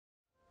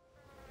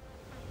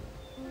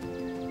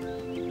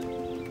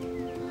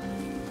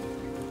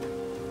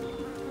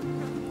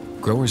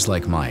growers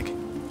like Mike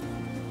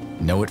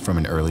know it from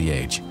an early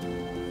age.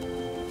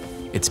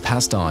 It's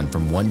passed on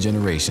from one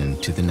generation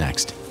to the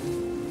next.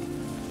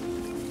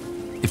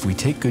 If we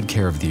take good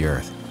care of the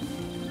earth,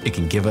 it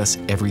can give us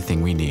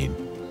everything we need.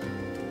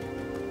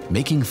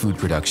 Making food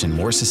production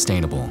more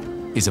sustainable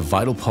is a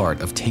vital part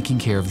of taking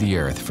care of the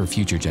earth for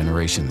future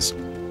generations.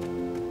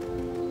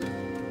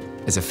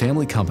 As a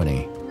family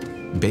company,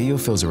 Bejo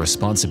feels a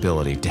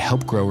responsibility to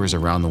help growers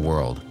around the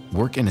world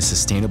work in a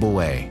sustainable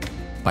way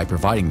by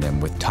providing them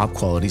with top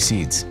quality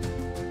seeds.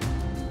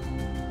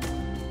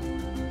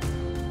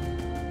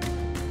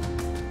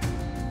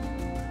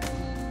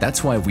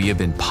 That's why we have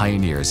been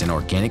pioneers in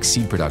organic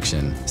seed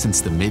production since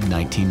the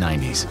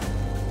mid-1990s.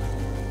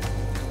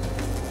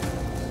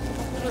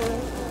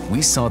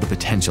 We saw the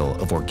potential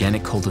of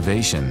organic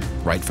cultivation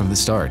right from the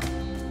start.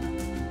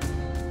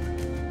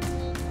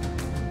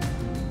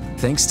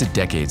 Thanks to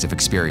decades of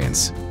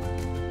experience,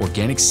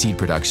 organic seed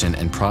production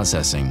and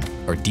processing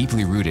are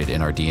deeply rooted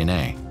in our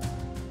DNA.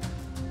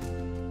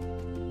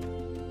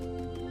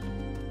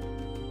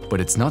 But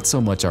it's not so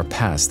much our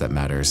past that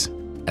matters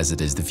as it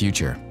is the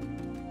future.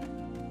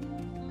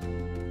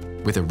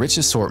 With a rich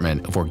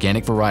assortment of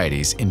organic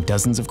varieties in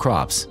dozens of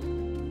crops,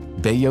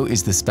 Bejo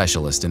is the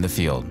specialist in the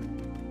field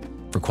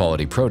for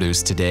quality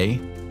produce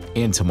today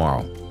and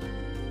tomorrow.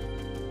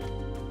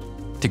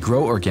 To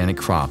grow organic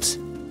crops,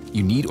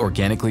 you need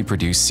organically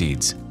produced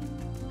seeds.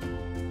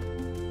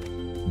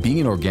 Being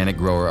an organic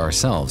grower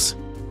ourselves,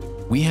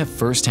 we have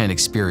first-hand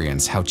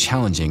experience how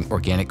challenging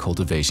organic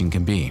cultivation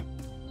can be.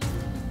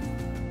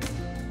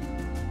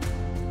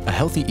 A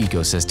healthy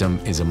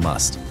ecosystem is a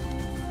must.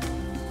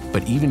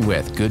 But even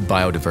with good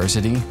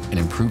biodiversity and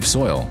improved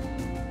soil,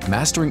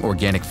 mastering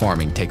organic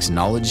farming takes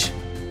knowledge,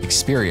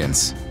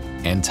 experience,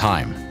 and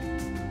time.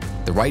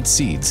 The right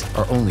seeds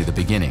are only the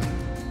beginning.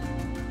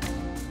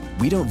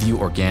 We don't view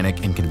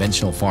organic and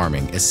conventional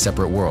farming as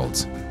separate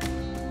worlds.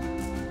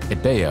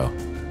 At Bejo,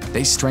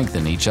 they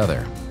strengthen each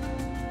other.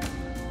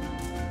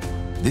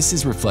 This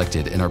is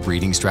reflected in our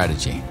breeding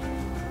strategy.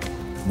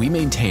 We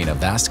maintain a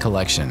vast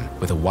collection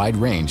with a wide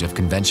range of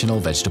conventional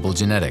vegetable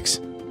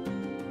genetics,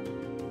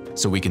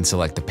 so we can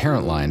select the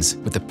parent lines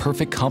with the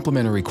perfect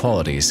complementary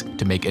qualities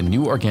to make a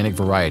new organic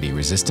variety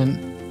resistant,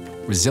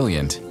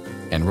 resilient,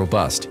 and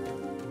robust.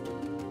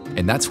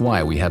 And that's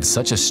why we have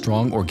such a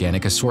strong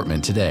organic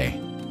assortment today.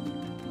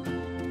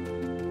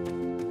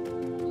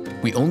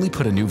 We only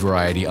put a new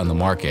variety on the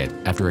market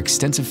after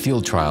extensive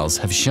field trials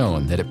have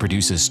shown that it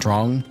produces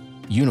strong,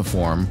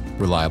 uniform,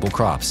 reliable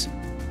crops.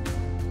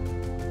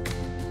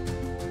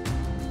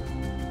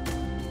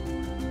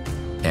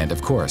 And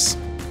of course,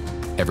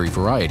 every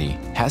variety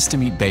has to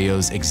meet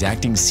Bejo's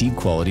exacting seed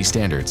quality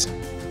standards.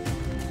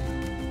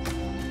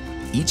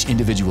 Each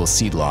individual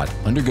seed lot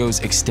undergoes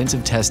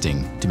extensive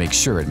testing to make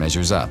sure it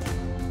measures up.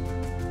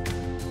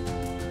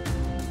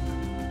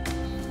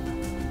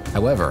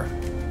 However,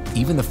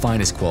 even the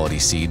finest quality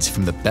seeds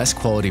from the best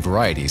quality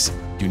varieties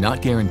do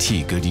not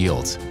guarantee good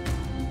yields.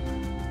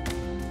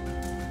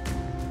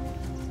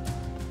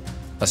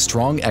 A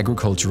strong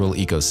agricultural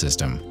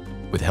ecosystem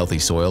with healthy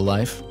soil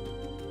life,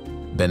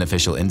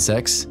 beneficial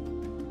insects,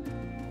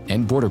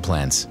 and border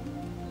plants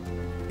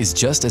is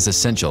just as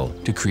essential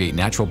to create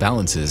natural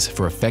balances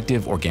for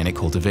effective organic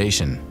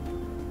cultivation.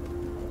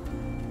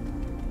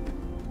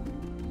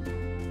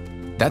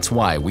 That's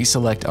why we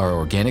select our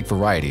organic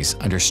varieties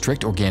under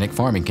strict organic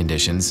farming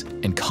conditions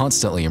and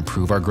constantly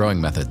improve our growing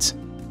methods.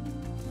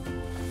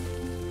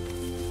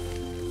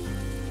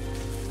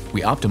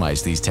 We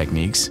optimize these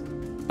techniques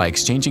by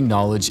exchanging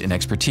knowledge and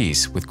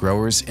expertise with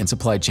growers and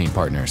supply chain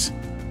partners.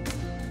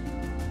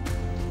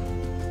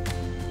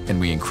 And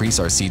we increase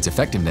our seeds'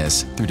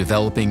 effectiveness through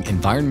developing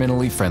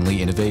environmentally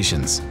friendly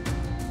innovations.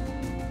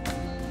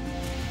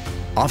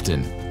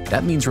 Often,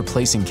 that means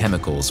replacing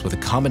chemicals with a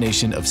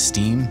combination of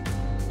steam,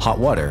 hot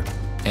water,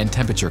 and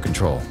temperature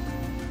control.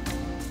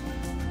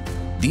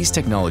 These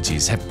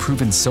technologies have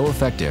proven so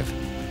effective,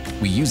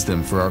 we use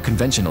them for our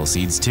conventional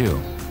seeds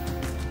too.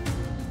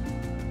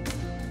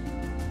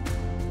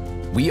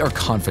 We are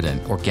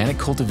confident organic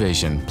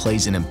cultivation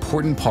plays an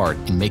important part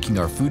in making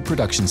our food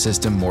production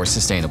system more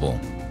sustainable.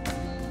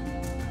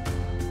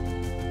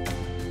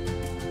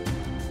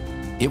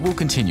 It will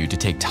continue to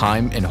take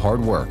time and hard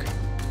work,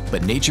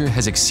 but nature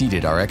has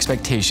exceeded our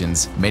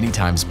expectations many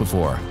times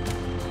before.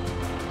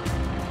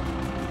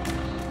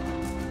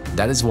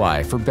 That is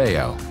why, for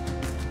Bejo,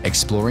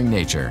 exploring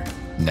nature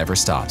never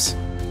stops.